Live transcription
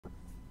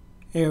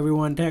Hey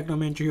everyone,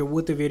 Technomentary here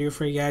with a video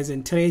for you guys.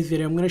 In today's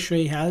video, I'm going to show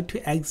you how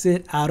to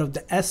exit out of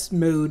the S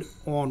mode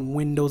on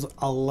Windows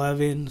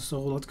 11.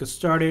 So let's get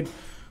started.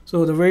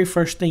 So the very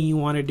first thing you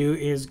want to do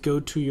is go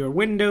to your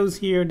Windows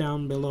here,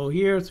 down below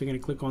here. So you're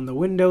going to click on the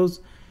Windows.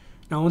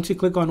 Now once you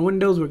click on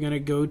Windows, we're going to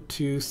go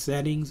to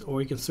Settings,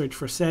 or you can search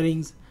for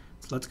Settings.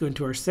 So let's go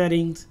into our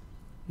Settings.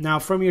 Now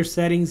from your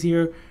Settings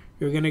here,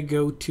 you're going to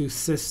go to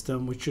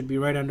System, which should be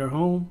right under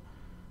Home.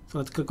 So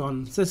let's click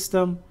on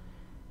System.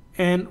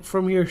 And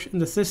from here in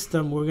the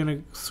system, we're going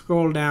to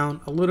scroll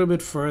down a little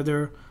bit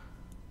further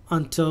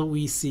until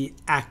we see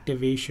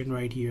activation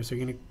right here. So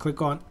you're going to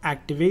click on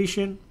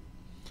activation.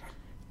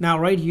 Now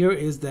right here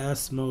is the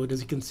S mode. As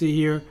you can see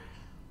here,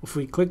 if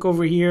we click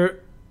over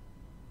here,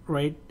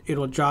 right,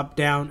 it'll drop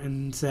down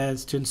and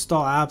says to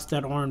install apps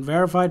that aren't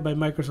verified by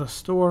Microsoft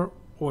Store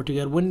or to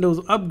get Windows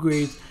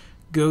upgrades,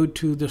 go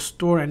to the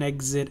store and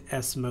exit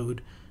S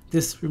mode.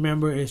 This,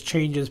 remember, is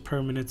changes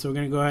permanent. So we're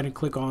going to go ahead and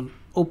click on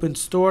open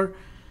store.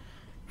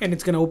 And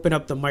it's going to open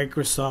up the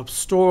Microsoft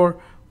Store,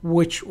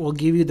 which will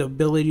give you the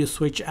ability to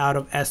switch out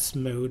of S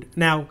mode.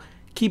 Now,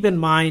 keep in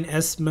mind,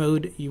 S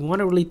mode, you want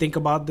to really think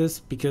about this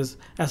because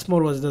S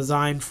mode was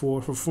designed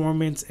for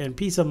performance and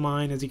peace of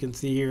mind, as you can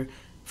see here,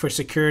 for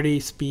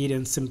security, speed,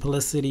 and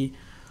simplicity.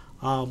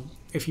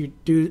 If you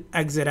do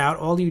exit out,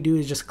 all you do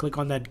is just click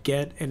on that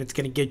get, and it's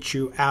going to get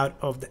you out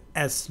of the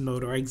S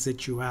mode or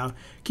exit you out.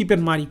 Keep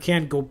in mind, you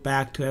can't go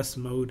back to S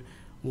mode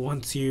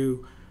once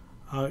you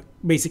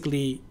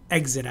basically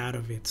exit out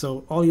of it.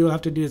 So all you'll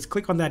have to do is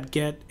click on that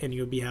get and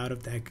you'll be out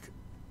of the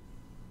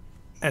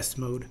S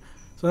mode.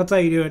 So that's how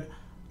you do it.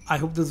 I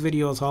hope this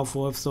video is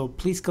helpful. If so,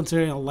 please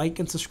consider a like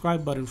and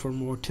subscribe button for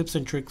more tips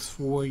and tricks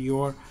for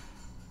your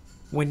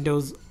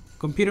Windows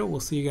computer. We'll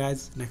see you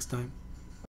guys next time.